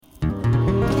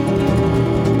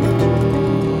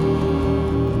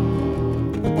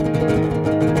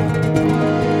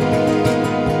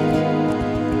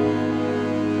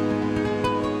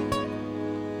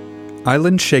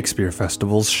Island Shakespeare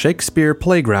Festival's Shakespeare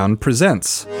Playground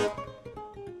presents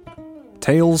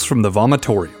Tales from the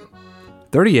Vomitorium,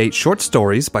 38 short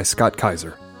stories by Scott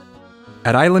Kaiser.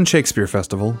 At Island Shakespeare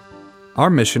Festival,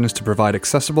 our mission is to provide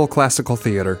accessible classical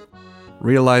theater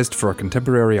realized for a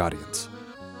contemporary audience.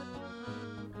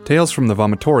 Tales from the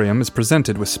Vomitorium is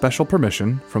presented with special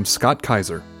permission from Scott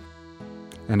Kaiser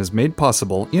and is made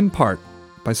possible in part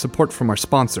by support from our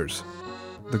sponsors,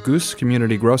 the Goose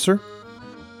Community Grocer,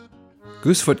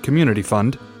 Goosefoot Community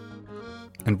Fund,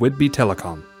 and Whidbey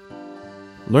Telecom.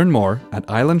 Learn more at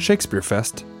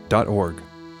islandshakespearefest.org.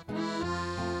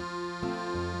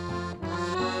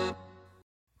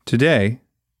 Today,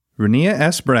 Renia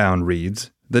S. Brown reads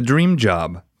The Dream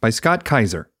Job by Scott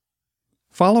Kaiser.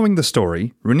 Following the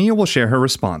story, Renia will share her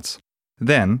response.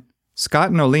 Then,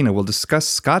 Scott and Olena will discuss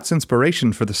Scott's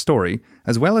inspiration for the story,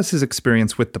 as well as his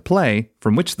experience with the play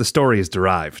from which the story is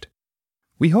derived.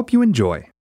 We hope you enjoy.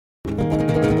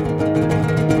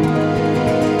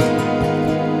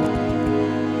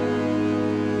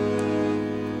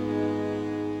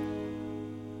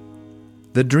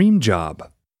 The Dream Job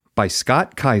by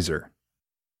Scott Kaiser.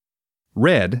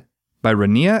 Read by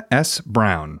Renia S.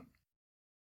 Brown.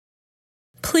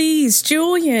 Please,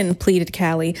 Julian, pleaded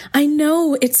Callie. I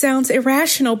know it sounds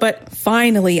irrational, but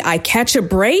finally I catch a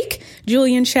break,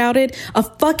 Julian shouted. A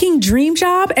fucking dream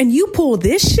job and you pull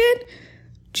this shit?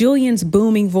 Julian's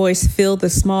booming voice filled the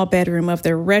small bedroom of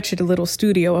their wretched little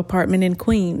studio apartment in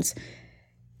Queens.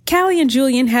 Callie and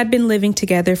Julian had been living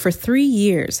together for 3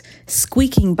 years,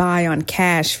 squeaking by on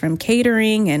cash from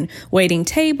catering and waiting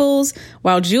tables,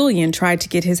 while Julian tried to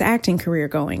get his acting career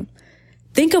going.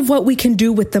 Think of what we can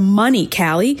do with the money,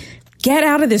 Callie. Get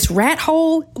out of this rat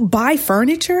hole, buy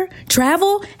furniture,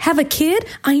 travel, have a kid.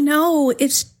 I know,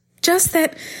 it's just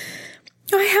that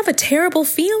I have a terrible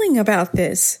feeling about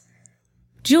this.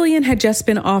 Julian had just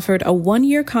been offered a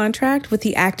 1-year contract with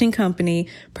the acting company,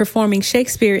 performing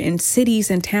Shakespeare in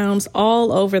cities and towns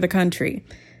all over the country.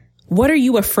 What are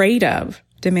you afraid of?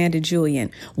 Demanded Julian.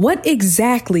 What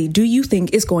exactly do you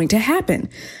think is going to happen?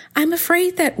 I'm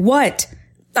afraid that what?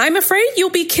 I'm afraid you'll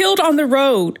be killed on the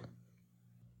road.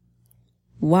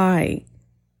 Why?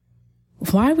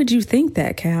 Why would you think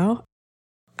that, Cal?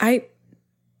 I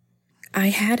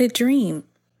had a dream.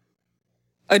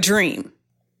 A dream?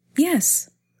 Yes.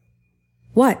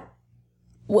 What?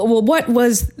 Well, what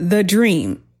was the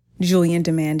dream? Julian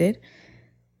demanded.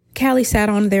 Callie sat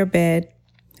on their bed,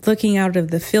 looking out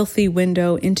of the filthy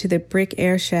window into the brick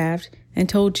air shaft, and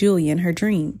told Julian her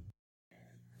dream.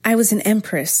 I was an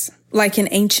empress, like in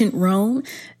ancient Rome,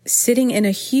 sitting in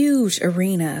a huge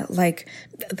arena like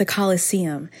the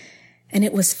Colosseum, and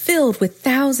it was filled with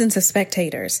thousands of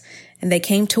spectators, and they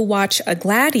came to watch a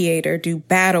gladiator do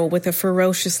battle with a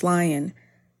ferocious lion.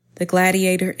 The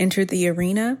gladiator entered the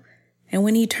arena, and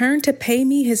when he turned to pay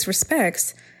me his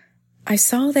respects, I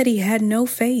saw that he had no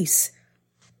face.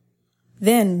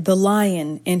 Then the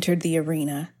lion entered the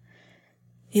arena.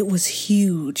 It was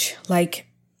huge, like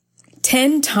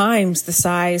 10 times the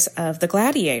size of the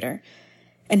gladiator,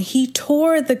 and he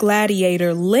tore the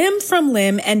gladiator limb from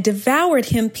limb and devoured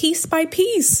him piece by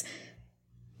piece.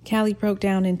 Callie broke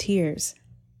down in tears.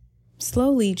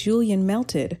 Slowly, Julian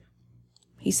melted.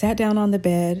 He sat down on the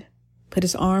bed, put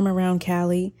his arm around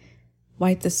Callie,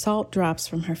 wiped the salt drops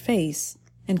from her face,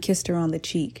 and kissed her on the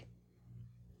cheek.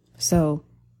 So,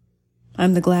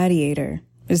 I'm the gladiator.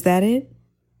 Is that it?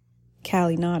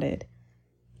 Callie nodded.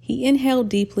 He inhaled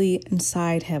deeply and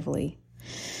sighed heavily.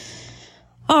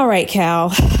 All right,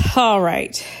 Cal. All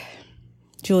right,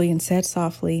 Julian said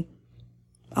softly.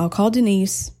 I'll call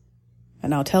Denise,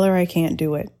 and I'll tell her I can't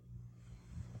do it.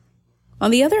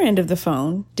 On the other end of the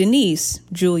phone, Denise,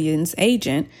 Julian's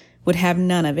agent, would have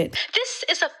none of it. This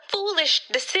is a foolish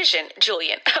decision,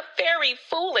 Julian. Very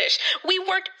foolish. We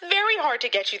worked very hard to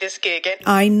get you this gig, and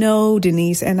I know,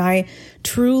 Denise, and I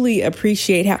truly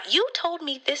appreciate how you told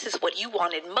me this is what you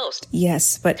wanted most.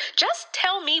 Yes, but just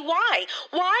tell me why.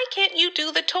 Why can't you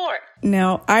do the tour?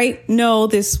 Now, I know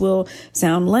this will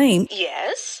sound lame.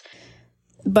 Yes?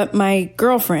 But my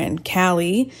girlfriend,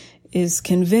 Callie, is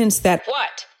convinced that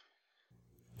What?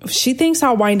 She thinks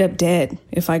I'll wind up dead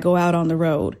if I go out on the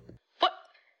road. What?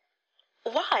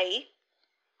 Why?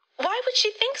 Why would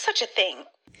she think such a thing?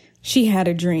 She had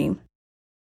a dream.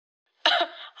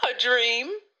 A dream?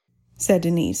 Said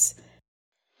Denise.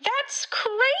 That's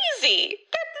crazy.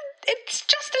 It's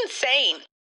just insane.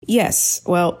 Yes,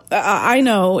 well, I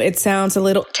know it sounds a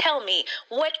little... Tell me,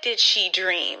 what did she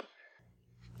dream?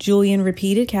 Julian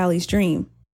repeated Callie's dream.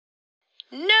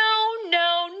 No,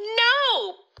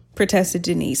 protested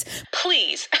Denise.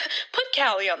 Please, put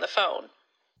Callie on the phone.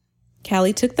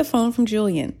 Callie took the phone from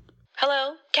Julian.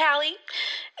 Hello, Callie?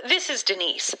 This is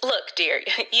Denise. Look, dear,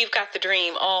 you've got the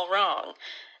dream all wrong.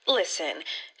 Listen,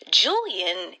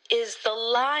 Julian is the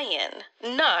lion,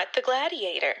 not the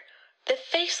gladiator. The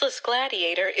faceless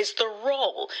gladiator is the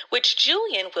role which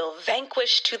Julian will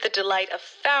vanquish to the delight of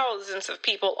thousands of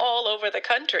people all over the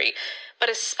country, but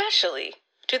especially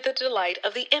to the delight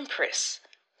of the Empress,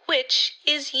 which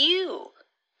is you,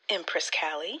 Empress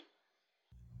Callie.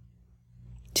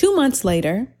 2 months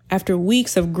later, after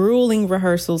weeks of grueling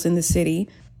rehearsals in the city,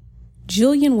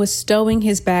 Julian was stowing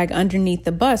his bag underneath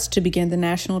the bus to begin the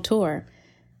national tour.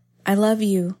 "I love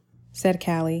you," said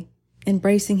Callie,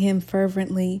 embracing him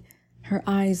fervently, her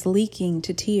eyes leaking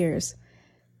to tears.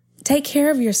 "Take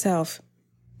care of yourself."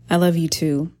 "I love you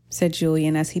too," said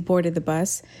Julian as he boarded the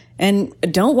bus. "And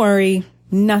don't worry,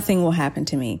 nothing will happen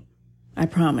to me. I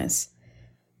promise."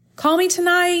 "Call me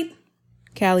tonight,"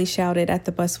 Callie shouted at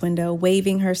the bus window,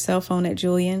 waving her cell phone at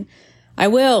Julian. "I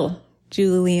will,"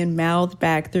 Julian mouthed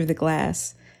back through the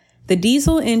glass. The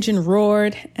diesel engine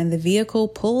roared and the vehicle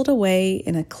pulled away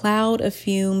in a cloud of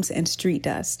fumes and street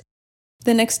dust.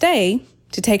 The next day,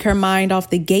 to take her mind off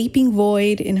the gaping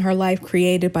void in her life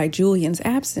created by Julian's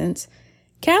absence,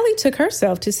 Callie took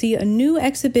herself to see a new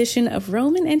exhibition of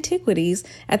Roman antiquities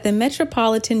at the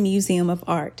Metropolitan Museum of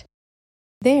Art.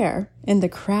 There, in the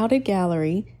crowded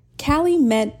gallery, Callie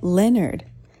met Leonard,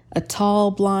 a tall,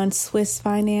 blonde Swiss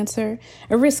financier,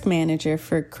 a risk manager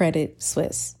for Credit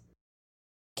Suisse.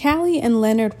 Callie and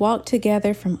Leonard walked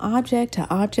together from object to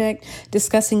object,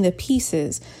 discussing the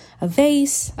pieces: a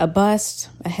vase, a bust,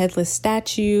 a headless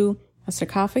statue, a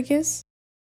sarcophagus.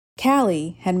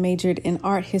 Callie had majored in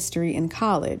art history in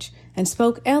college and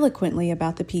spoke eloquently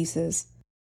about the pieces.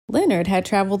 Leonard had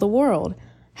traveled the world,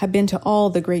 had been to all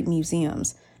the great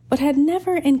museums, but had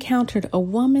never encountered a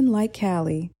woman like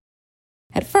Callie.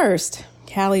 At first,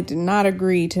 Callie did not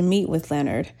agree to meet with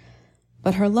Leonard,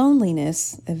 but her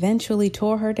loneliness eventually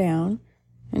tore her down,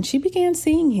 and she began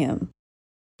seeing him.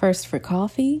 First for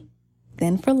coffee,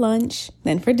 then for lunch,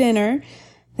 then for dinner,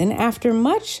 then after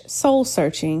much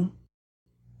soul-searching,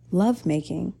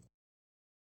 love-making.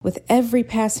 With every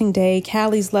passing day,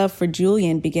 Callie's love for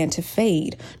Julian began to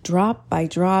fade, drop by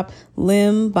drop,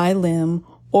 limb by limb,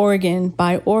 organ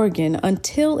by organ,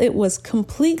 until it was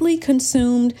completely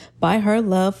consumed by her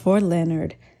love for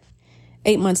Leonard.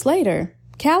 8 months later,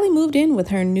 Callie moved in with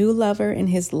her new lover in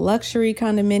his luxury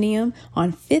condominium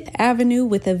on 5th Avenue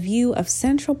with a view of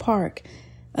Central Park,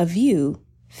 a view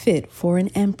fit for an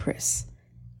empress.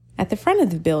 At the front of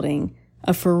the building,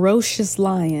 a ferocious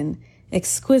lion,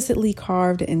 exquisitely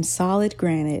carved in solid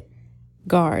granite,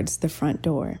 guards the front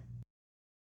door.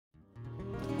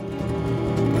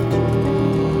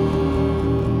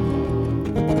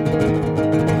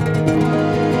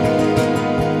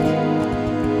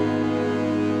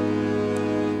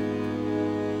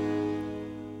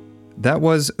 That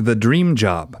was The Dream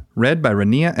Job, read by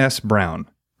Rania S. Brown,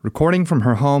 recording from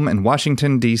her home in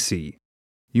Washington, D.C.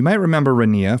 You might remember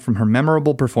Rania from her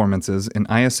memorable performances in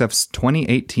ISF's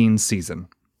 2018 season,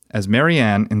 as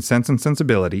Marianne in Sense and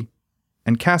Sensibility,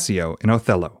 and Cassio in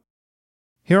Othello.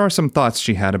 Here are some thoughts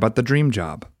she had about The Dream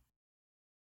Job.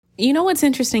 You know what's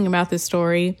interesting about this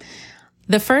story?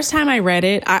 The first time I read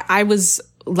it, I was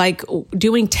like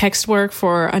doing text work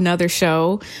for another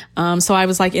show. So I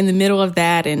was like in the middle of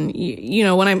that. And, you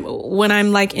know, when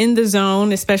I'm like in the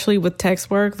zone, especially with text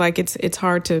work, like it's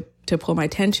hard to pull my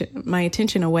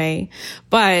attention away.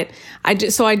 But I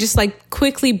just like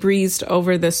quickly breezed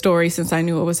over the story since I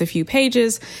knew it was a few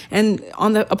pages. And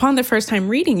upon the first time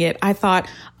reading it, I thought,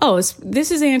 oh,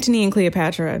 this is Antony and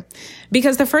Cleopatra,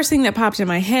 because the first thing that popped in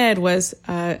my head was,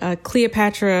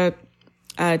 Cleopatra,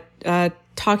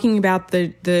 talking about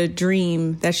the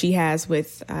dream that she has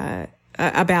with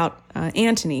about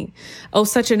Antony. Oh,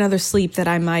 such another sleep that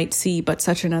I might see, but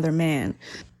such another man.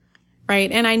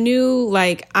 Right. And I knew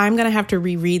like I'm going to have to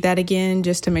reread that again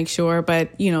just to make sure.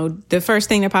 But, you know, the first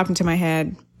thing that popped into my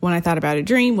head when I thought about a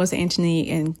dream was Antony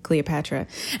and Cleopatra.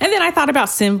 And then I thought about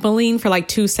Cymbeline for like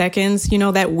 2 seconds, you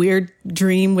know, that weird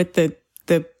dream with the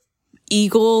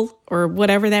eagle or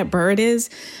whatever that bird is.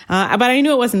 But I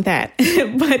knew it wasn't that.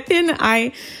 But then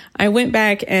I went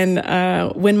back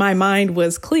and when my mind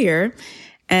was clear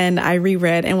and I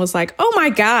reread and was like, oh my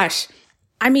gosh.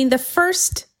 I mean, the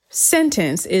first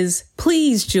sentence is,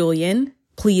 "Please, Julian,"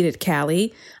 pleaded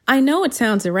Callie. I know it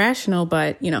sounds irrational,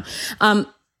 but you know,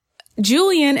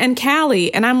 Julian and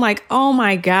Callie. And I'm like, oh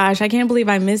my gosh, I can't believe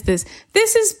I missed this.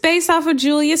 This is based off of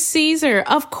Julius Caesar.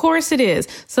 Of course it is.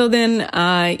 So then,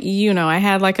 you know, I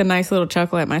had like a nice little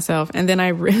chuckle at myself. And then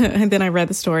I read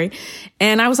the story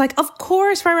and I was like, of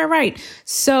course, right.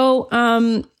 So,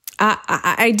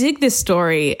 I dig this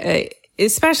story,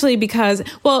 especially because,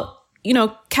 well,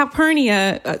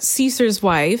 Calpurnia, Caesar's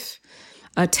wife,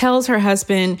 tells her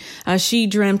husband she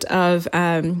dreamt of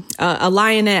a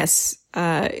lioness.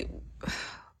 I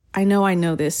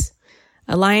know this.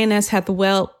 A lioness had the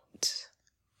welt.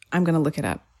 I'm going to look it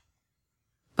up,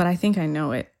 but I think I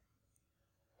know it.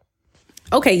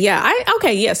 Okay. Yeah.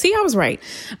 See, I was right.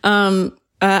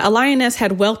 A lioness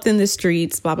had whelped in the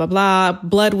streets, blah, blah, blah.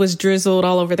 Blood was drizzled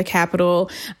all over the Capitol,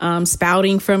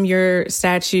 spouting from your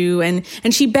statue. And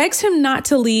she begs him not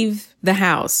to leave the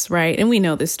house, right? And we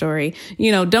know this story.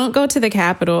 Don't go to the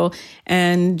Capitol.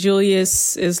 And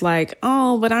Julius is like,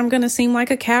 oh, but I'm going to seem like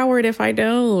a coward if I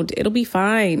don't. It'll be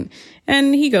fine.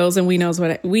 And he goes, and we know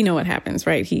what happens,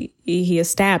 right? He is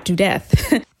stabbed to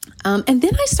death. And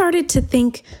then I started to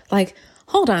think, like,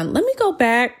 hold on, let me go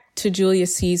back to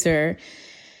Julius Caesar.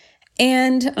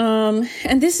 And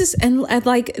this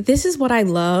is what I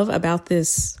love about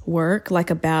this work, like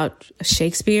about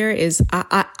Shakespeare, is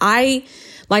I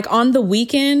like on the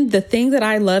weekend, the thing that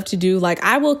I love to do, like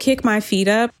I will kick my feet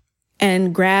up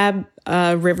and grab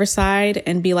Riverside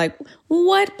and be like,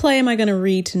 what play am I going to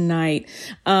read tonight?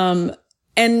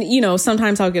 And,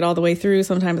 sometimes I'll get all the way through.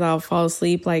 Sometimes I'll fall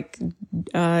asleep, like,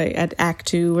 at Act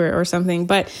 2 or something.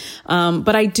 But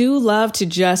I do love to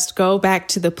just go back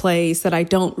to the plays that I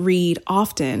don't read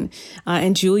often.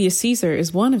 And Julius Caesar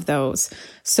is one of those.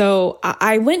 So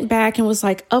I went back and was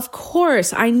like, of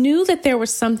course, I knew that there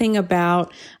was something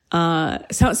about,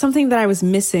 something that I was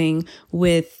missing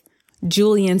with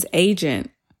Julian's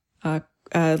agent.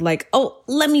 Like, oh,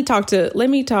 let me talk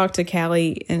to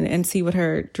Callie and see what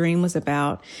her dream was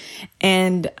about.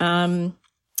 And,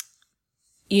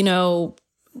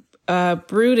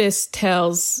 Brutus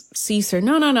tells Caesar,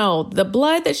 no, the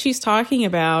blood that she's talking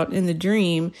about in the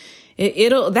dream,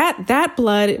 that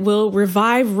blood will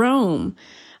revive Rome.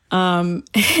 And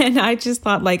I just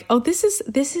thought like, oh, this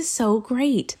is so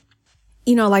great.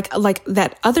 Like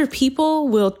that other people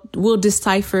will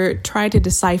try to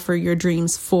decipher your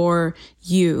dreams for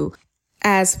you,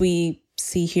 as we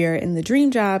see here in The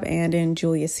Dream Job and in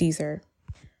Julius Caesar.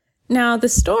 Now, the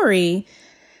story,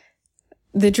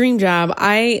 The Dream Job,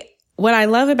 what I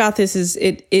love about this is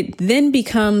it then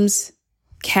becomes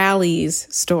Callie's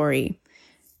story,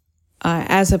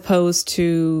 as opposed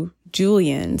to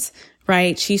Julian's.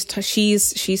 Right? She's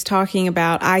talking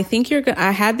about, I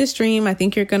had this dream. I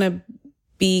think you're gonna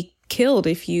be killed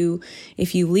if you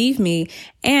leave me.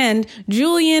 And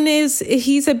Julian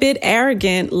he's a bit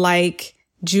arrogant, like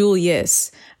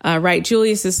Julius, right?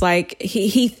 Julius is like,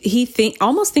 he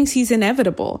almost thinks he's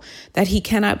inevitable, that he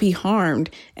cannot be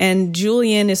harmed. And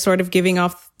Julian is sort of giving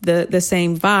off the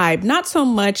same vibe, not so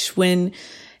much when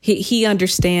he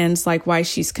understands like why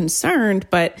she's concerned,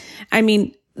 but I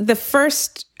mean, the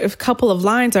first couple of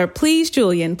lines are, please,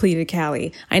 Julian, pleaded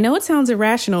Callie. I know it sounds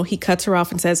irrational. He cuts her off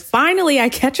and says, finally, I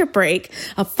catch a break,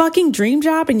 a fucking dream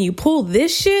job, and you pull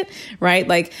this shit, right?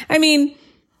 Like, I mean,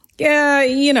 yeah,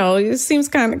 it seems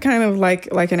kind of like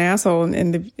an asshole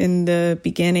in the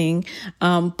beginning.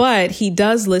 But he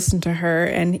does listen to her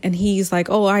and he's like,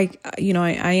 oh, I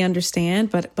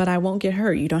understand, but I won't get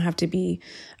hurt. You don't have to be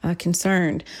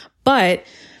concerned. But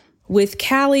with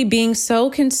Callie being so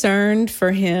concerned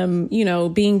for him,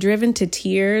 being driven to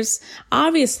tears,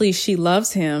 obviously she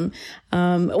loves him.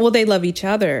 Well, they love each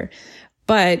other,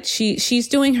 but she's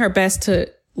doing her best to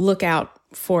look out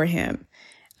for him.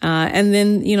 And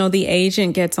then, the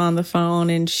agent gets on the phone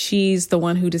and she's the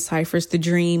one who deciphers the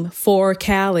dream for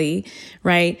Callie,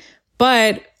 right?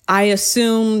 But I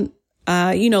assume,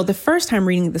 the first time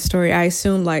reading the story, I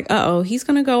assumed like, he's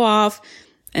going to go off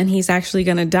and he's actually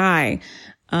going to die.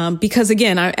 Because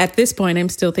again, at this point, I'm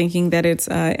still thinking that it's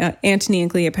Antony and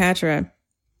Cleopatra.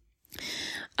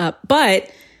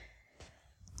 But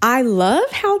I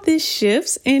love how this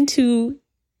shifts into,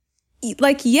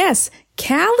 like, yes,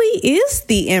 Callie is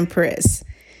the empress.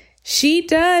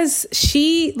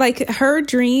 Her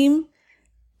dream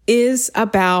is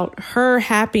about her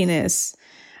happiness.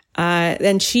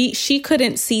 And she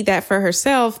couldn't see that for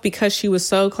herself because she was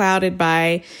so clouded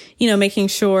by, making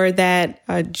sure that,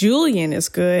 Julian is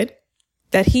good,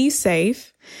 that he's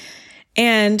safe.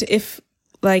 And if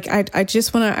like, I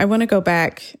want to go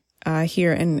back,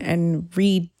 here and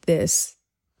read this.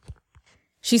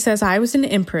 She says, I was an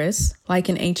empress, like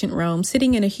in ancient Rome,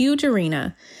 sitting in a huge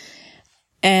arena.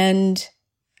 And,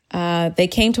 they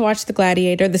came to watch the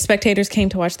gladiator. The spectators came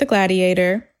to watch the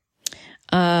gladiator.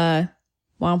 Womp,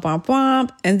 womp, womp.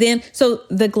 And then, so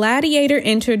the gladiator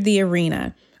entered the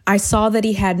arena. I saw that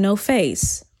he had no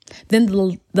face. Then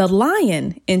the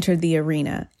lion entered the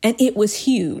arena, and it was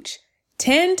huge,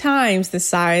 10 times the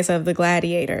size of the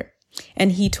gladiator.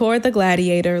 And he tore the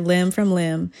gladiator limb from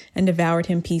limb and devoured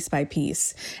him piece by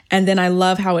piece. And then I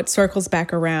love how it circles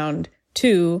back around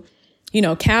to,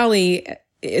 Callie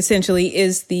essentially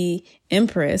is the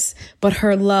empress, but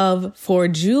her love for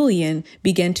Julian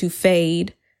began to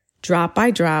fade drop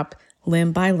by drop,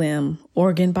 limb by limb,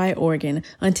 organ by organ,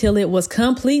 until it was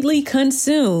completely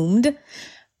consumed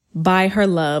by her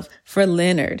love for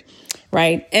Leonard,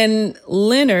 right? And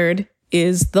Leonard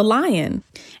is the lion.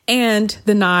 And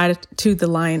the nod to the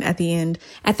lion at the end,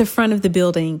 at the front of the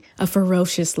building, a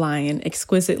ferocious lion,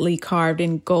 exquisitely carved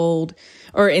in gold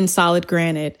or in solid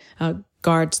granite,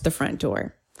 guards the front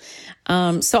door. So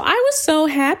I was so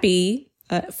happy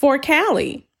for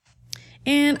Callie.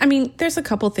 And I mean, there's a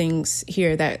couple things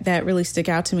here that really stick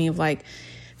out to me of like,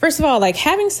 first of all, like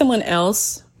having someone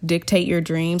else dictate your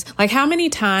dreams. Like how many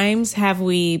times have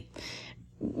we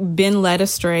been led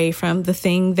astray from the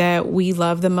thing that we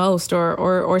love the most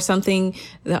or something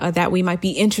that we might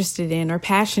be interested in or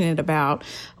passionate about?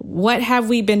 What have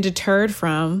we been deterred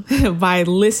from by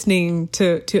listening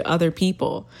to other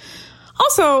people?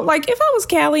 Also, like if I was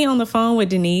Callie on the phone with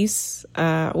Denise,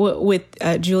 with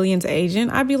Julian's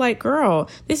agent, I'd be like, girl,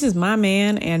 this is my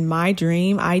man and my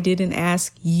dream. I didn't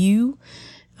ask you.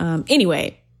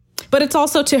 Anyway, but it's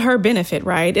also to her benefit,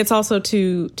 right? It's also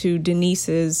to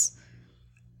Denise's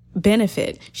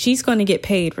benefit. She's going to get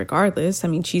paid regardless. I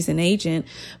mean, she's an agent,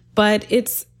 but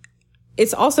it's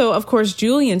also, of course,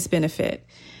 Julian's benefit.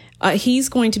 He's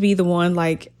going to be the one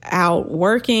like out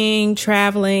working,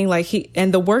 traveling,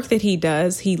 and the work that he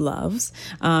does, he loves.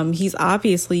 He's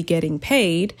obviously getting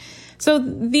paid. So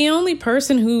the only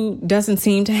person who doesn't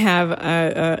seem to have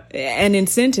an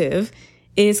incentive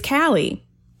is Callie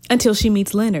until she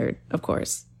meets Leonard, of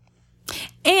course.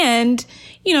 And,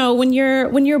 when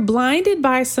you're blinded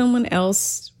by someone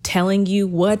else telling you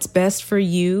what's best for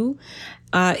you,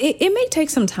 it may take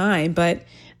some time, but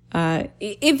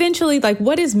eventually, like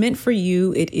what is meant for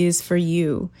you, it is for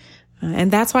you. And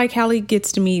that's why Callie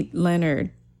gets to meet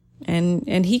Leonard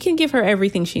and he can give her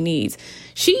everything she needs.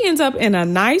 She ends up in a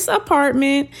nice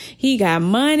apartment. He got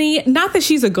money. Not that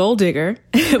she's a gold digger,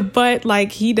 but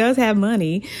like he does have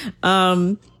money.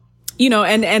 And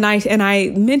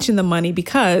I mentioned the money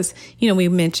because, we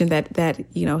mentioned that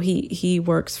he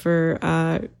works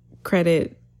for,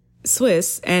 Credit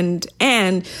Suisse and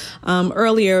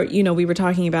earlier, we were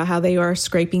talking about how they are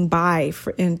scraping by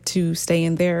to stay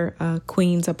in their,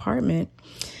 queen's apartment.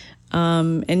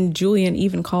 And Julian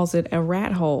even calls it a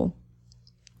rat hole.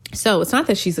 So it's not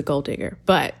that she's a gold digger,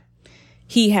 but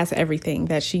he has everything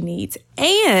that she needs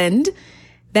and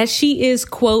that she is,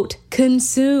 quote,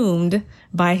 consumed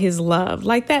by his love.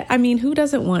 Like that. I mean, who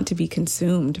doesn't want to be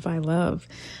consumed by love?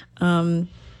 And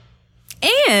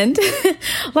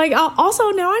like, also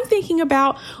now I'm thinking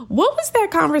about what was that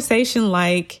conversation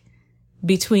like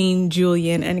between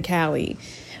Julian and Callie?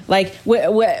 Like,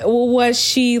 was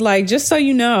she like, just so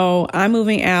you know, I'm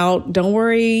moving out. Don't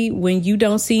worry. When you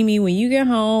don't see me, when you get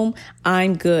home,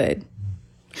 I'm good.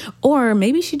 Or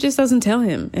maybe she just doesn't tell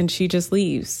him and she just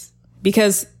leaves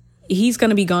because he's going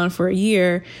to be gone for a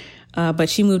year. But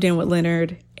she moved in with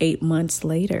Leonard 8 months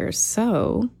later.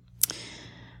 So,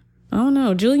 I don't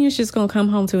know. Julian's just going to come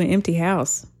home to an empty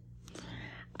house.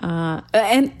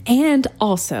 And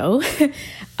also,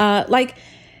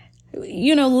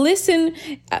 listen,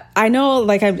 I know,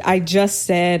 like I just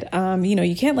said,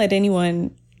 you can't let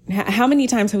anyone, how many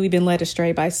times have we been led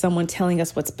astray by someone telling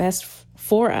us what's best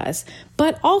for us?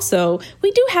 But also,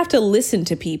 we do have to listen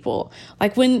to people.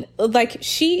 Like when, like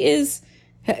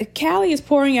Callie is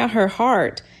pouring out her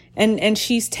heart and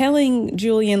she's telling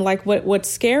Julian like what's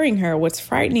scaring her, what's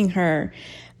frightening her.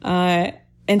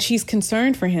 And she's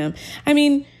concerned for him. I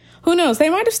mean, who knows? They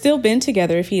might have still been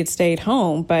together if he had stayed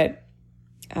home, but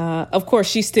of course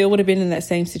she still would have been in that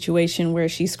same situation where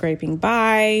she's scraping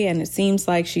by and it seems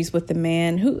like she's with the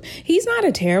man who he's not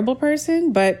a terrible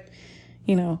person, but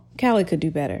Callie could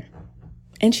do better.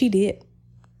 And she did.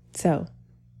 So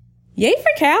yay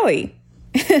for Callie.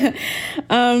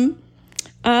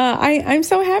 I'm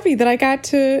so happy that I got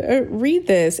to read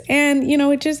this. And,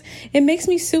 it makes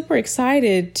me super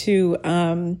excited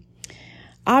to,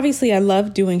 obviously I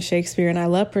love doing Shakespeare and I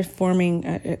love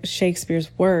performing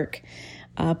Shakespeare's work.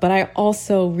 But I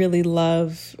also really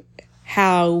love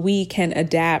how we can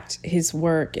adapt his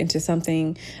work into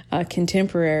something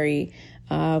contemporary,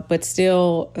 but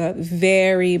still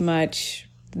very much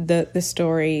the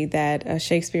story that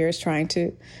Shakespeare is trying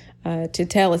to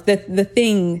tell us,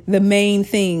 the main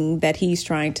thing that he's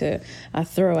trying to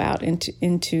throw out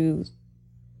into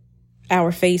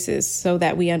our faces so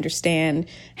that we understand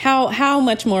how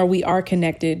much more we are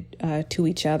connected to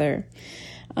each other.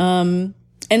 And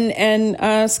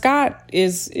Scott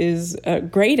is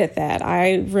great at that.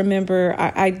 I remember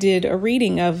I did a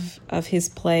reading of his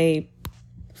play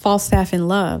Falstaff in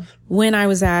Love when I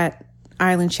was at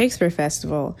Island Shakespeare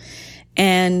Festival,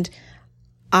 and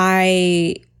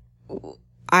I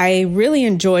really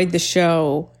enjoyed the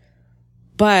show,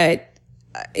 but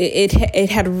it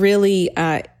had really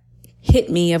hit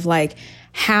me of like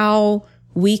how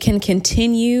we can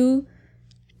continue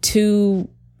to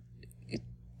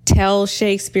tell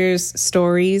Shakespeare's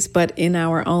stories, but in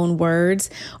our own words,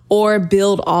 or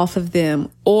build off of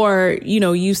them, or,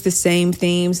 use the same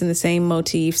themes and the same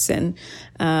motifs and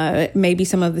maybe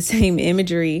some of the same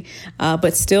imagery,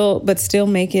 but still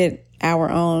make it our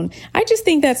own. I just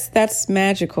think that's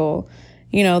magical.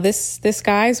 This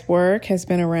guy's work has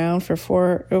been around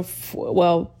for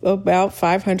about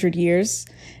 500 years,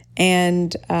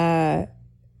 and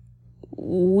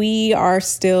we are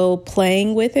still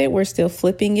playing with it. We're still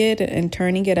flipping it and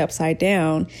turning it upside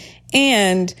down,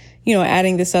 and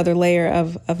adding this other layer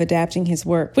of adapting his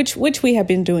work, which we have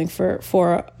been doing for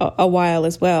a while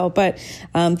as well. But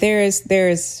there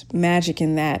is magic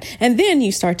in that, and then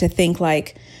you start to think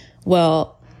like,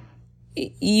 well,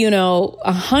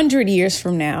 100 years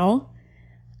from now,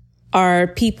 are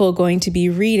people going to be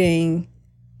reading,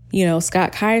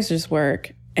 Scott Kaiser's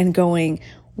work and going,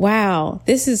 wow,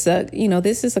 this is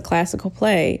a classical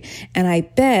play. And I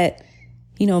bet,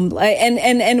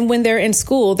 and when they're in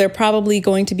school, they're probably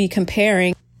going to be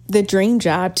comparing The Dream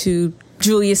Job to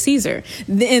Julius Caesar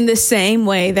in the same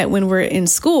way that when we're in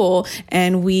school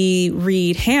and we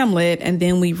read Hamlet and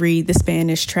then we read The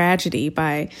Spanish Tragedy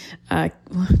by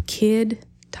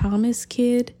Thomas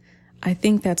Kidd. I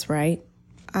think that's right.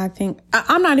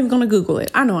 I'm not even going to Google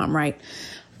it. I know I'm right.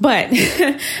 But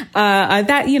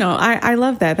I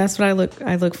love that. That's what I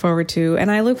look forward to,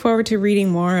 and I look forward to reading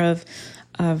more of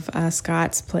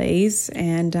Scott's plays,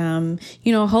 and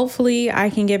hopefully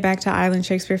I can get back to Island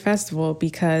Shakespeare Festival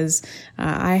because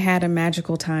I had a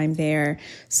magical time there.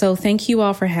 So thank you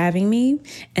all for having me,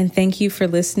 and thank you for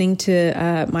listening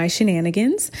to my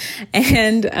shenanigans.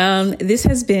 And this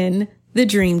has been The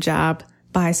Dream Job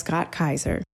by Scott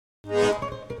Kaiser.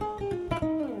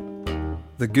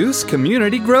 The Goose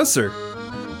Community Grocer,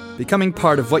 becoming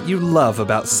part of what you love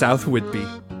about South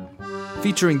Whidbey.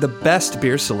 Featuring the best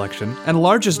beer selection and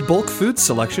largest bulk food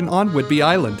selection on Whidbey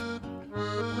Island.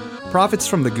 Profits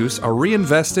from the Goose are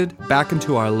reinvested back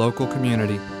into our local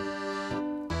community.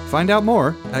 Find out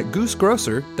more at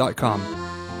goosegrocer.com.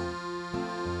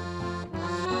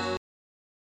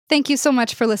 Thank you so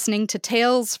much for listening to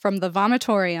Tales from the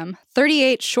Vomitorium,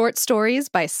 38 short stories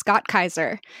by Scott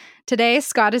Kaiser. Today,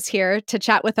 Scott is here to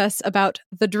chat with us about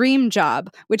The Dream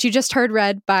Job, which you just heard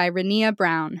read by Renia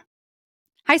Brown.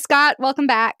 Hi, Scott. Welcome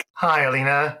back. Hi,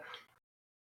 Alina.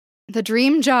 The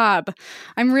Dream Job.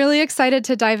 I'm really excited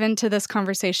to dive into this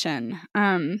conversation.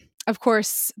 Of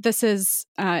course, this is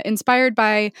inspired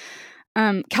by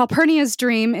Calpurnia's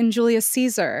dream in Julius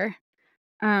Caesar.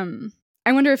 I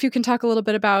wonder if you can talk a little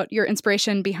bit about your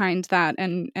inspiration behind that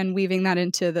and weaving that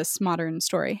into this modern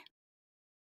story.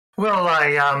 Well,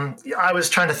 I was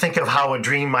trying to think of how a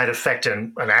dream might affect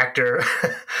an actor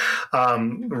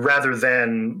rather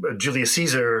than Julius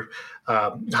Caesar,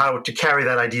 how to carry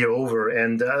that idea over.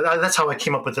 And that's how I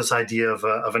came up with this idea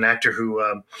of an actor who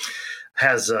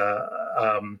has a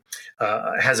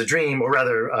dream, or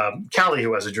rather Callie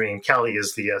who has a dream. Callie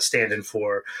is the stand-in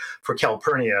for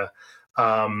Calpurnia.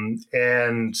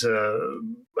 And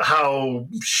how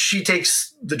she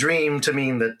takes the dream to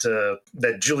mean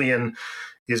that Julian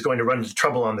is going to run into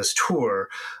trouble on this tour.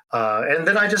 And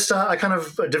then I kind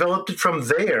of developed it from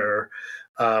there,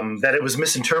 that it was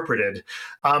misinterpreted.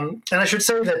 And I should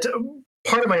say that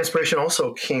part of my inspiration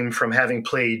also came from having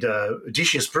played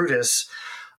Decius Brutus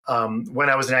when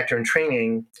I was an actor in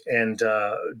training. And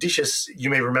Decius, you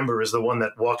may remember, is the one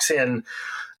that walks in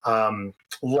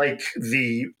like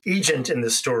the agent in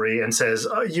this story and says,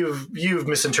 you've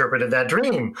misinterpreted that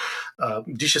dream.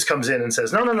 Decius comes in and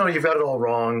says, no, you've got it all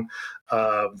wrong,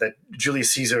 that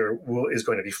Julius Caesar is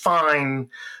going to be fine.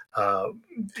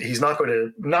 He's not going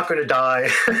to die.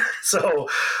 So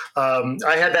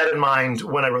I had that in mind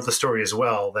when I wrote the story as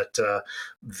well, that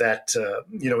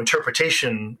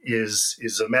interpretation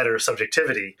is a matter of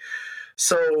subjectivity.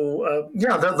 So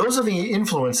those are the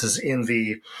influences in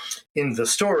the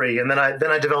story, and then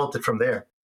I developed it from there.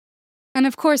 And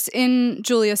of course, in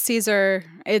Julius Caesar,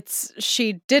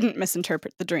 she didn't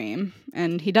misinterpret the dream,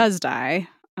 and he does die,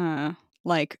 10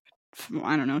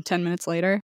 minutes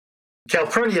later.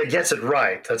 Calpurnia gets it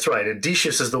right. That's right. And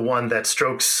Decius is the one that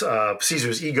strokes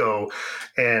Caesar's ego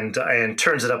and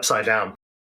turns it upside down.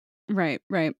 Right,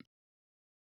 right.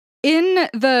 In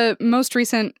the most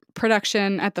recent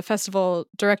production at the festival,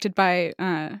 directed by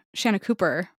Shanna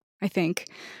Cooper, I think,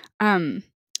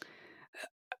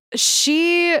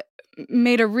 she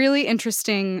made a really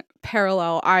interesting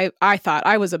parallel. I thought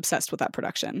I was obsessed with that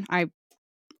production. I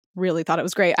really thought it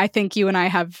was great. I think you and I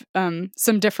have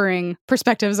some differing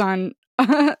perspectives on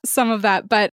some of that,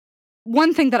 but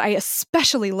one thing that I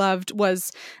especially loved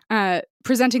was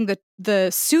presenting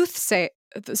the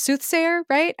soothsayer,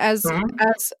 right, as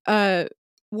a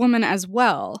woman as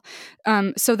well.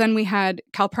 So then we had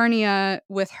Calpurnia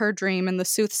with her dream, and the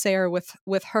soothsayer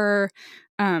with her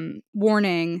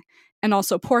warning, and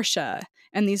also Portia,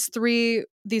 and these three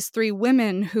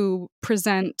women who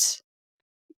present,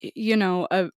 you know,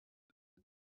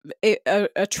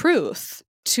 a truth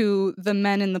to the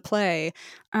men in the play,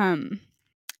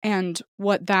 and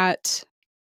what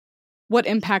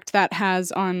impact that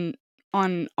has on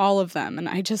all of them. And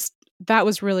that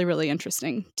was really, really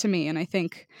interesting to me. And I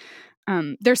think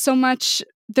there's so much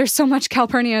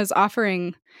Calpurnia is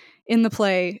offering in the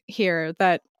play here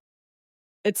that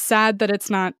it's sad that it's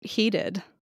not heeded.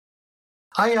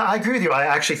 I agree with you. I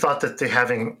actually thought that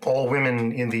having all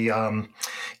women in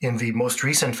the most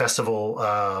recent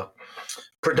festival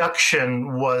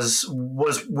production was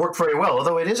worked very well.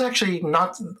 Although it is actually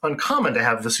not uncommon to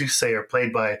have the soothsayer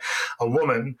played by a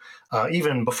woman,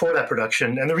 even before that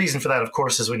production. And the reason for that, of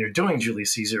course, is when you're doing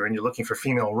Julius Caesar and you're looking for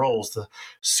female roles, the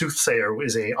soothsayer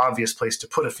is a obvious place to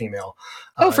put a female.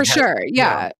 For sure,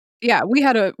 yeah. We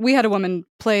had a woman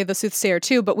play the soothsayer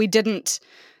too, but we didn't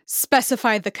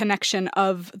specify the connection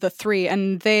of the three.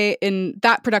 And in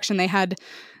that production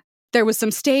there was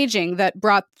some staging that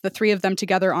brought the three of them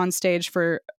together on stage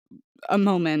for a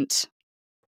moment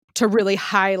to really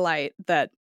highlight that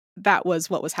was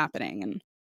what was happening, and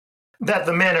that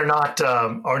the men are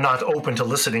not open to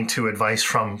listening to advice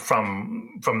from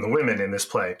the women in this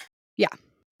play. Yeah.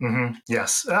 Mm-hmm.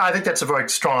 Yes, I think that's a very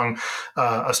strong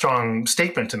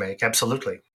statement to make.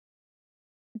 Absolutely.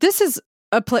 This is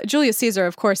a play. Julius Caesar,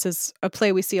 of course, is a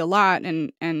play we see a lot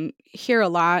and hear a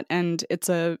lot, and it's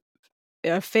a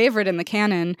favorite in the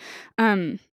canon.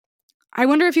 I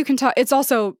wonder if you can talk. It's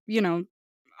also,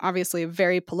 obviously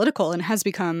very political and has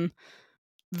become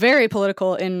very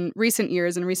political in recent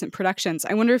years and recent productions.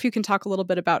 I wonder if you can talk a little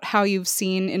bit about how you've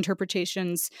seen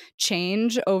interpretations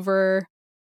change over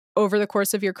the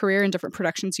course of your career in different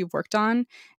productions you've worked on,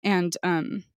 and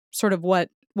sort of what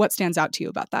stands out to you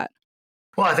about that.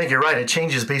 Well, I think you're right. It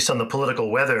changes based on the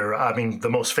political weather. I mean, the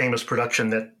most famous production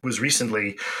that was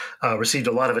recently received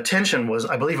a lot of attention was,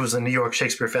 I believe it was the New York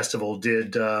Shakespeare Festival,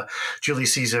 did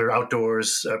Julius Caesar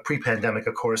outdoors, pre-pandemic,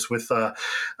 of course,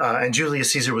 and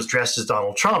Julius Caesar was dressed as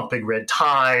Donald Trump, big red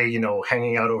tie,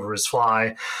 hanging out over his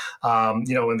fly, in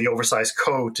the oversized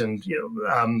coat. And,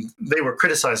 they were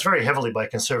criticized very heavily by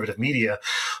conservative media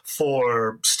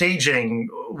for staging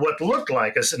what looked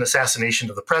like an assassination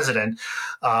of the president.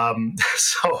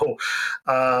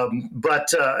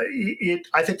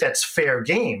 I think that's fair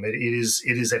game. It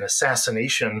is an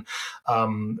assassination,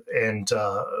 and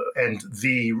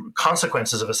the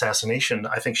consequences of assassination.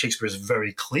 I think Shakespeare is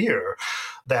very clear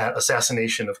that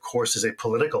assassination, of course, is a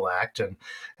political act, and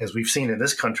as we've seen in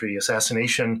this country,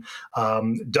 assassination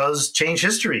does change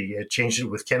history. It changed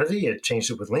it with Kennedy. It changed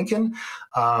it with Lincoln.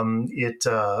 It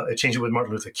changed it with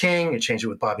Martin Luther King. It changed it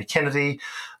with Bobby Kennedy.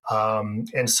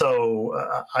 And so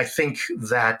I think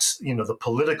that, the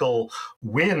political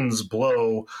winds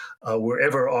blow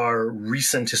wherever our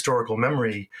recent historical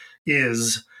memory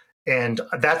is. And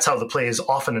that's how the play is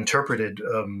often interpreted,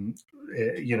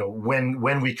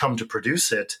 when we come to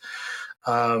produce it.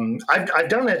 I've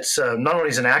done it not only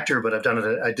as an actor, but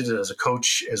I did it as a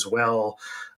coach as well.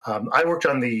 I worked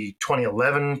on the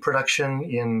 2011 production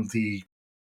in the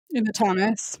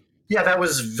Thomas. Yeah, that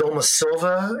was Vilma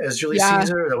Silva as Julius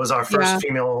Caesar. That was our first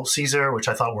female Caesar, which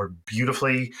I thought worked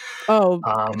beautifully. Oh,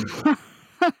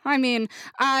 I mean,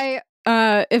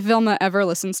 if Vilma ever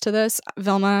listens to this,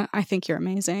 Vilma, I think you're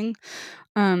amazing.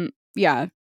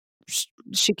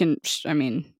 She can.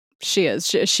 She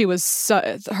is. She was.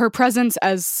 Her presence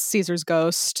as Caesar's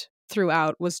ghost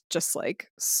throughout was just like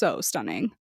so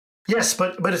stunning. Yes,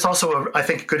 but it's also, I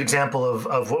think, a good example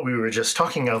of what we were just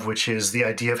talking of, which is the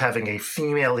idea of having a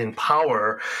female in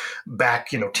power back,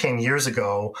 10 years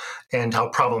ago, and how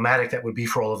problematic that would be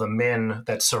for all of the men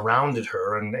that surrounded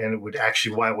her, and it would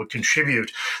actually, why it would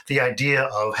contribute the idea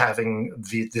of having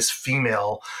this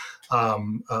female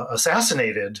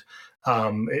assassinated.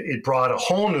 it brought a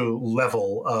whole new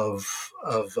level of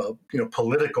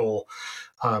political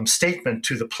statement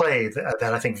to the play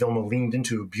that I think Vilma leaned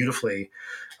into beautifully.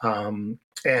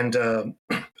 And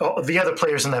the other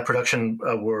players in that production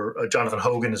were Jonathan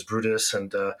Hogan as Brutus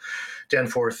and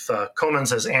Danforth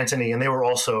Comans as Antony, and they were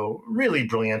also really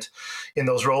brilliant in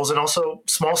those roles, and also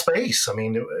small space. I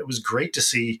mean, it was great to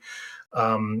see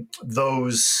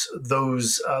those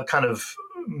kind of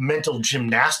mental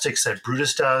gymnastics that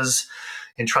Brutus does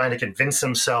in trying to convince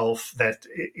himself that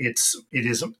it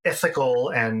is ethical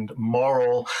and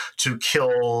moral to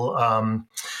kill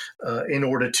in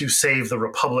order to save the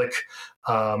Republic.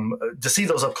 To see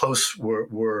those up close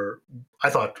were I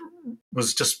thought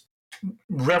was just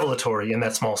revelatory in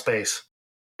that small space.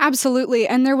 Absolutely.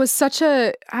 And there was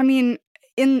the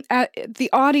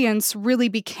audience really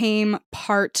became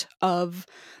part of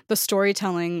the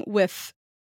storytelling with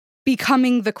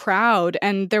becoming the crowd,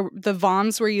 and the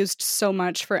VOMs were used so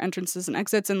much for entrances and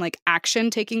exits and like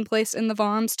action taking place in the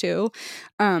VOMs too,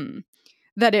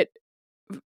 that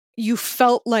you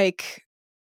felt like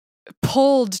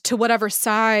pulled to whatever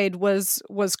side was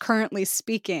currently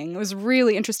speaking. It was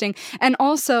really interesting. And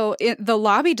also the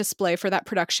lobby display for that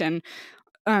production,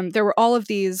 there were all of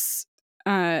these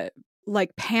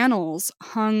like panels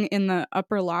hung in the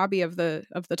upper lobby of the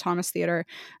Thomas Theater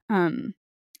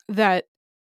that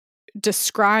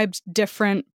described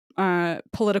different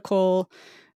political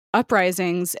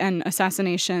uprisings and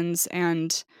assassinations,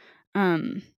 and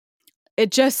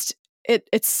it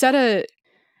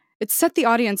set the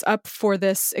audience up for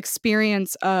this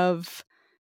experience of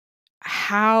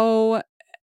how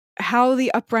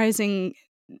the uprising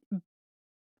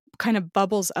kind of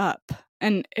bubbles up,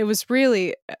 and it was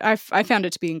really I found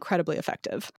it to be incredibly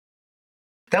effective.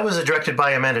 That was directed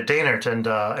by Amanda Daynert, and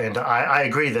I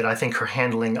agree that I think her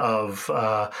handling of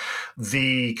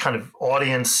the kind of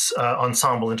audience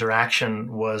ensemble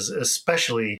interaction was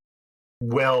especially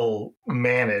well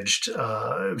managed.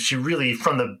 She really,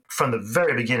 from the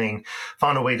very beginning,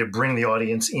 found a way to bring the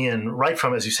audience in right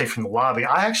from, as you say, from the lobby.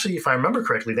 I actually, if I remember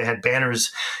correctly, they had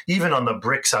banners even on the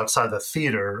bricks outside the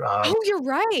theater. Oh, you're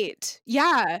right.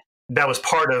 Yeah. That was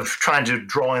part of trying to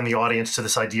draw in the audience to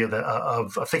this idea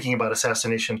of thinking about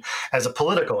assassination as a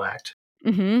political act.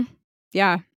 Mm-hmm.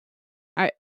 Yeah.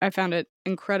 I found it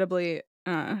incredibly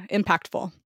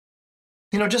impactful.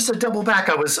 Just to double back,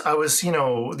 I was,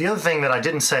 the other thing that I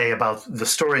didn't say about the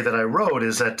story that I wrote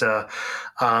is that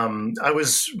I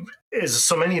was, as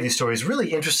so many of these stories,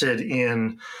 really interested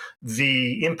in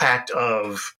the impact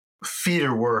of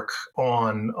theater work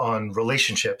on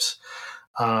relationships.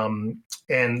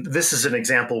 And this is an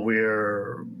example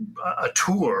where a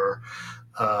tour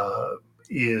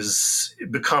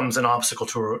becomes an obstacle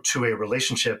to a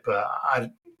relationship.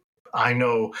 I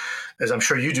know, as I'm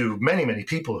sure you do, many, many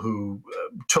people who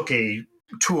took a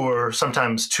tour,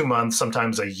 sometimes 2 months,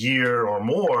 sometimes a year or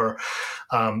more.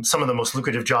 Some of the most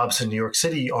lucrative jobs in New York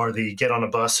City are the get on a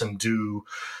bus and do,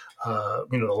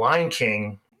 the Lion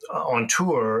King on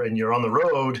tour, and you're on the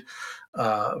road.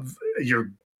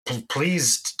 You're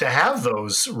pleased to have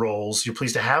those roles. You're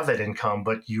pleased to have that income,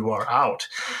 but you are out,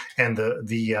 and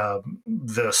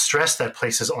the stress that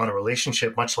places on a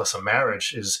relationship, much less a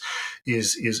marriage, is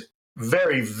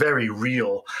very, very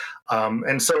real.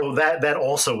 And so that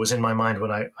also was in my mind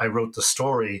when I wrote the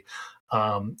story,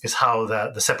 is how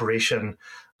the separation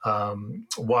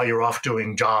while you're off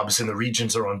doing jobs in the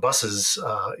regions or on buses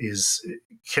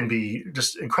can be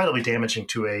just incredibly damaging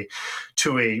to a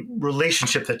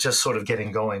relationship that's just sort of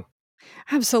getting going.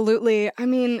 Absolutely. I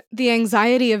mean, the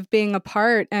anxiety of being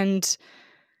apart and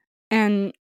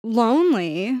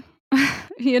lonely,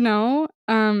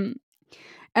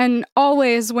 and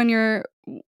always when you're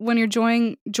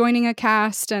joining a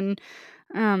cast and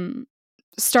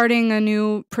starting a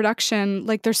new production,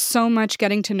 like there's so much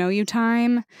getting to know you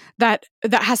time that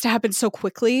has to happen so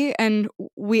quickly, and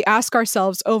we ask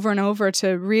ourselves over and over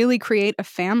to really create a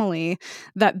family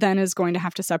that then is going to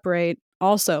have to separate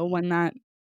also when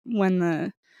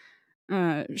the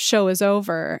show is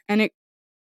over. And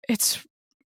it's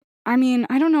I mean,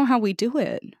 I don't know how we do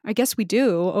it. I guess we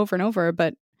do over and over,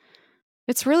 but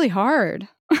it's really hard.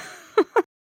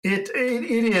 It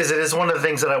is. It is one of the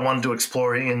things that I wanted to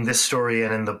explore in this story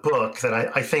and in the book, that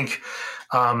I think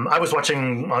I was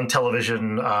watching on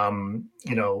television,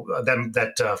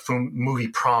 movie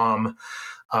Prom.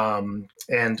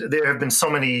 And there have been so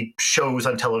many shows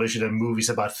on television and movies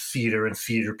about theater and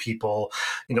theater people.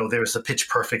 There's the Pitch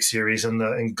Perfect series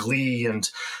and Glee, and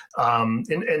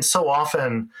so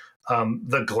often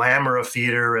the glamour of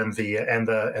theater and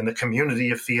the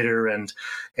community of theater and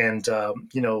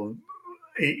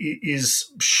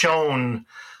is shown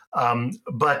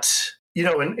But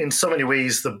in so many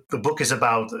ways, the book is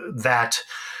about that.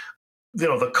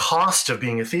 The cost of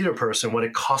being a theater person, what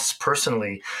it costs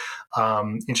personally,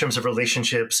 in terms of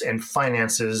relationships and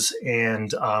finances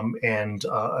and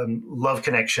love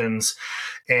connections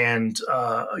and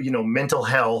mental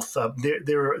health.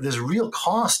 There's real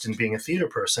cost in being a theater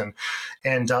person,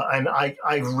 and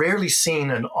I've rarely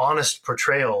seen an honest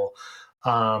portrayal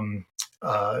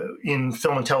in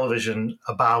film and television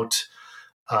about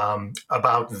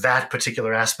that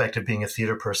particular aspect of being a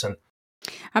theater person.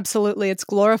 Absolutely. It's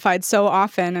glorified so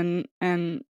often,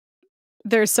 and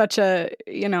there's such a,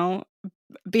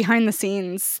 behind the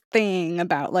scenes thing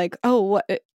about like,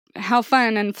 how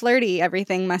fun and flirty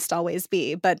everything must always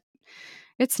be, but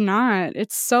it's not.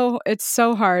 It's so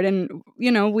hard, and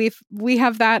we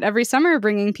have that every summer,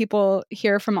 bringing people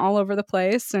here from all over the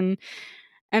place and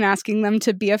asking them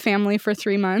to be a family for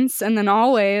 3 months, and then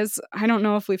always, I don't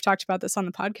know if we've talked about this on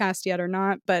the podcast yet or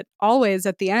not, but always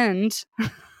at the end.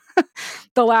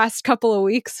 The last couple of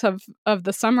weeks of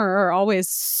the summer are always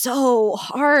so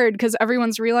hard because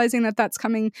everyone's realizing that that's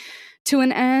coming to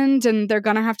an end and they're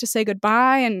going to have to say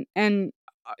goodbye and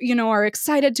are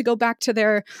excited to go back to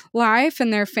their life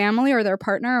and their family or their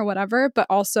partner or whatever, but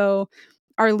also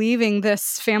are leaving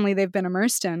this family they've been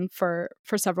immersed in for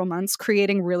several months,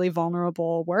 creating really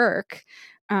vulnerable work.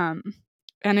 And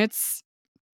it's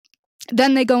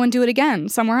then they go and do it again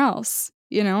somewhere else.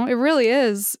 It really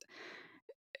is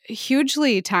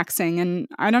hugely taxing, and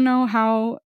I don't know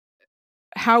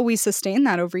how we sustain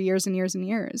that over years and years and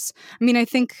years. I mean, I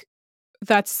think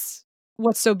that's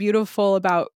what's so beautiful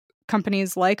about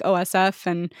companies like OSF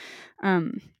and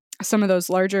some of those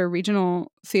larger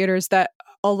regional theaters that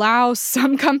allow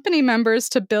some company members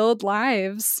to build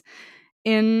lives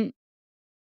in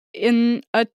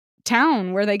a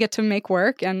town where they get to make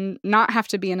work and not have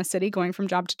to be in a city going from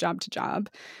job to job to job,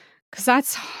 because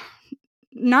that's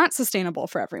not sustainable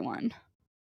for everyone.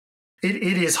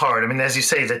 It is hard. I mean, as you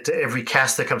say, that every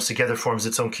cast that comes together forms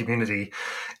its own community.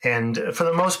 And for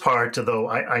the most part, though,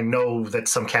 I know that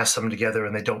some casts come together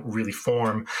and they don't really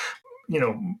form,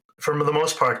 for the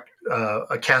most part,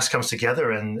 a cast comes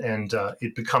together and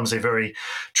it becomes a very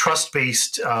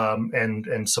trust-based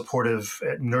and supportive,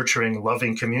 nurturing,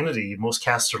 loving community. Most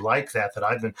casts are like that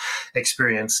I've been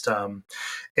experienced.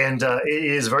 And it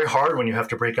is very hard when you have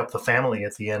to break up the family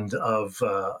at the end of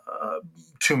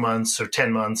 2 months or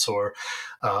 10 months, or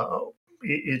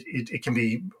it can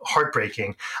be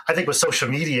heartbreaking. I think with social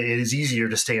media, it is easier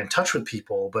to stay in touch with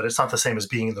people, but it's not the same as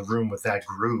being in the room with that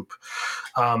group.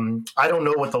 I don't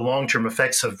know what the long-term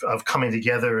effects of coming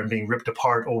together and being ripped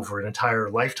apart over an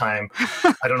entire lifetime.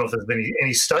 I don't know if there's been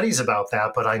any studies about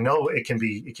that, but I know it can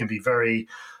be very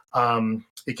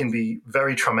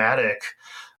traumatic.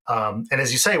 And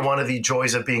as you say, one of the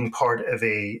joys of being part of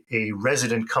a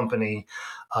resident company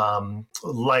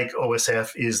like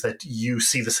OSF is that you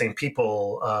see the same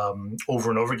people over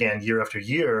and over again, year after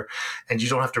year, and you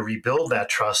don't have to rebuild that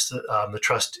trust. The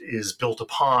trust is built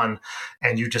upon,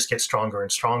 and you just get stronger and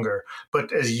stronger.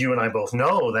 But as you and I both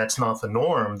know, that's not the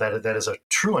norm. That is a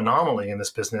true anomaly in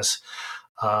this business.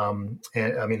 And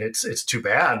I mean, it's too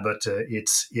bad, but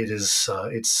it's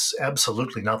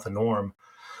absolutely not the norm.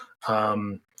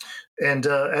 And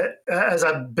as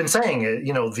I've been saying,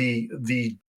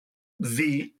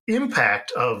 the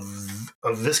impact of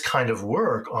this kind of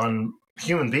work on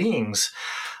human beings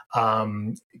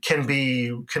can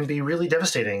be really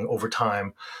devastating over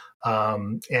time.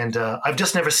 And I've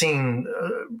just never seen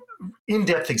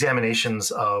in-depth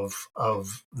examinations of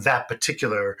that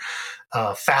particular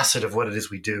facet of what it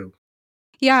is we do.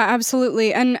 Yeah,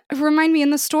 absolutely. And remind me, in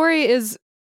the story, is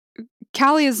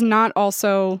Callie is not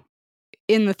also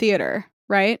in the theater,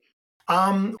 right?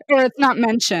 Or it's not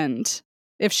mentioned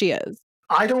if she is.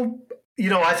 I don't,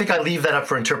 I think I leave that up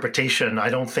for interpretation. I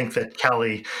don't think that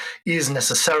Callie is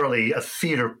necessarily a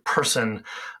theater person.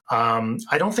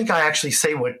 I don't think I actually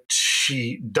say what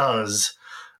she does.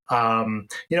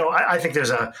 I think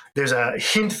there's a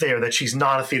hint there that she's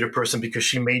not a theater person because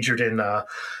she majored in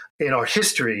art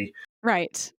history.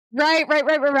 Right.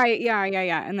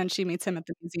 Yeah. And then she meets him at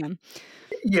the museum.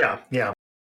 Yeah.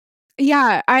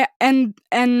 Yeah, and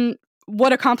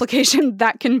what a complication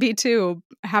that can be too,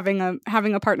 having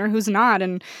a partner who's not,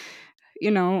 and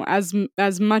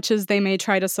as much as they may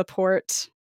try to support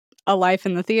a life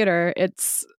in the theater,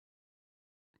 it's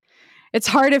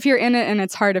hard if you're in it, and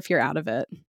it's hard if you're out of it.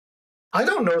 I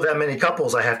don't know that many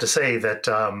couples, I have to say, that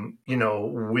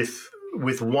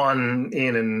with one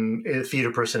in and a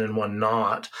theater person and one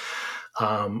not.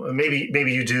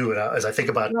 Maybe you do. As I think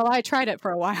about, well, I tried it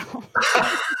for a while.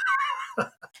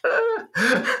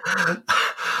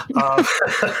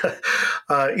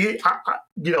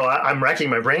 I'm racking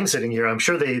my brain sitting here. I'm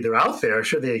sure they're out there. I'm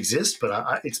sure they exist,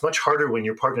 but it's much harder when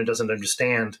your partner doesn't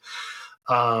understand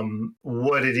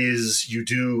what it is you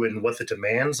do and what the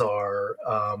demands are,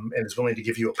 and is willing to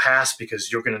give you a pass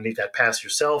because you're going to need that pass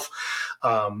yourself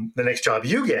the next job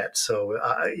you get. So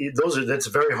that's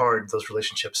very hard, those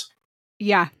relationships.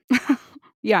 Yeah.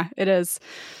 Yeah, it is.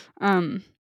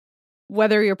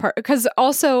 Whether you're because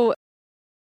also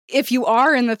if you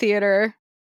are in the theater,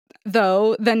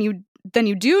 though, then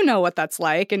you do know what that's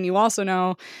like, and you also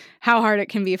know how hard it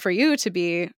can be for you to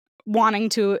be wanting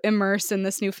to immerse in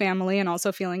this new family and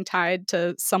also feeling tied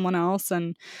to someone else,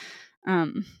 and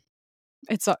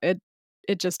it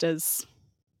just is.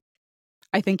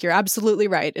 I think you're absolutely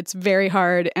right. It's very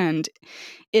hard, and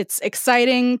it's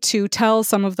exciting to tell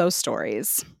some of those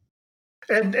stories.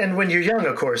 And when you're young,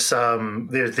 of course,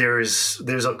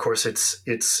 there's of course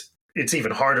it's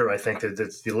even harder. I think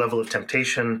that the level of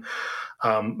temptation,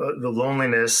 the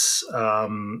loneliness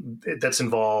that's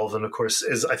involved, and of course,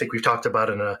 as I think we've talked about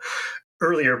in a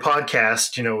earlier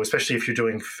podcast, especially if you're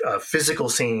doing physical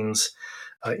scenes,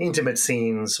 intimate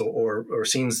scenes, or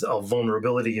scenes of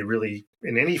vulnerability, really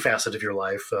in any facet of your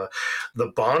life,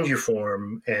 the bond you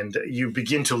form, and you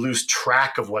begin to lose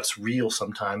track of what's real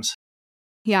sometimes.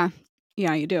 Yeah,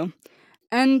 you do.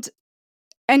 And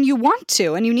you want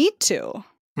to, and you need to.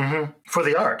 Mm-hmm. For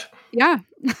the art. Yeah.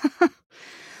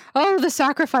 Oh, the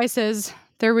sacrifices.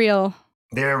 They're real.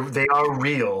 They are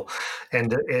real.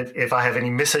 And if I have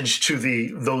any message to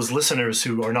those listeners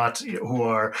who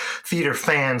are theater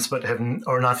fans but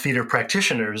are not theater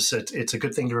practitioners, it's a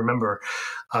good thing to remember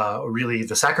really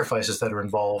the sacrifices that are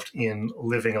involved in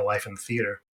living a life in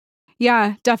theater.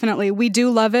 Yeah, definitely. We do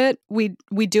love it. We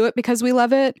do it because we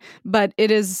love it, but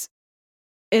it's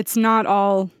not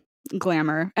all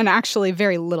glamour. And actually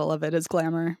very little of it is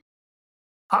glamour.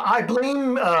 I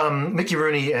blame Mickey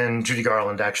Rooney and Judy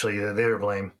Garland, actually. They're to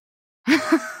blame.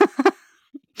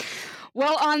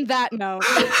 Well, on that note.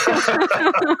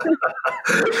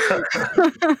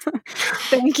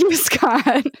 Thank you, Scott.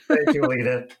 Thank you,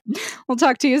 Alita. We'll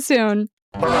talk to you soon.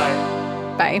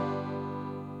 Bye. Bye.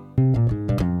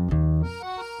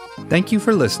 Thank you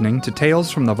for listening to Tales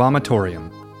from the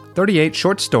Vomitorium, 38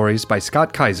 short stories by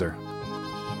Scott Kaiser.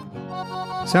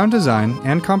 Sound design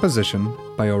and composition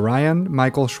by Orion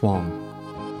Michael Schwalm.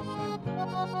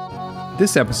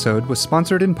 This episode was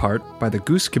sponsored in part by the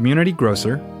Goose Community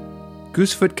Grocer,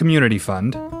 Goosefoot Community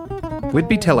Fund,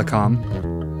 Whitby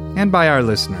Telecom, and by our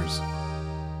listeners.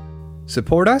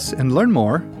 Support us and learn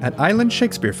more at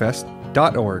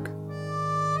islandshakespearefest.org.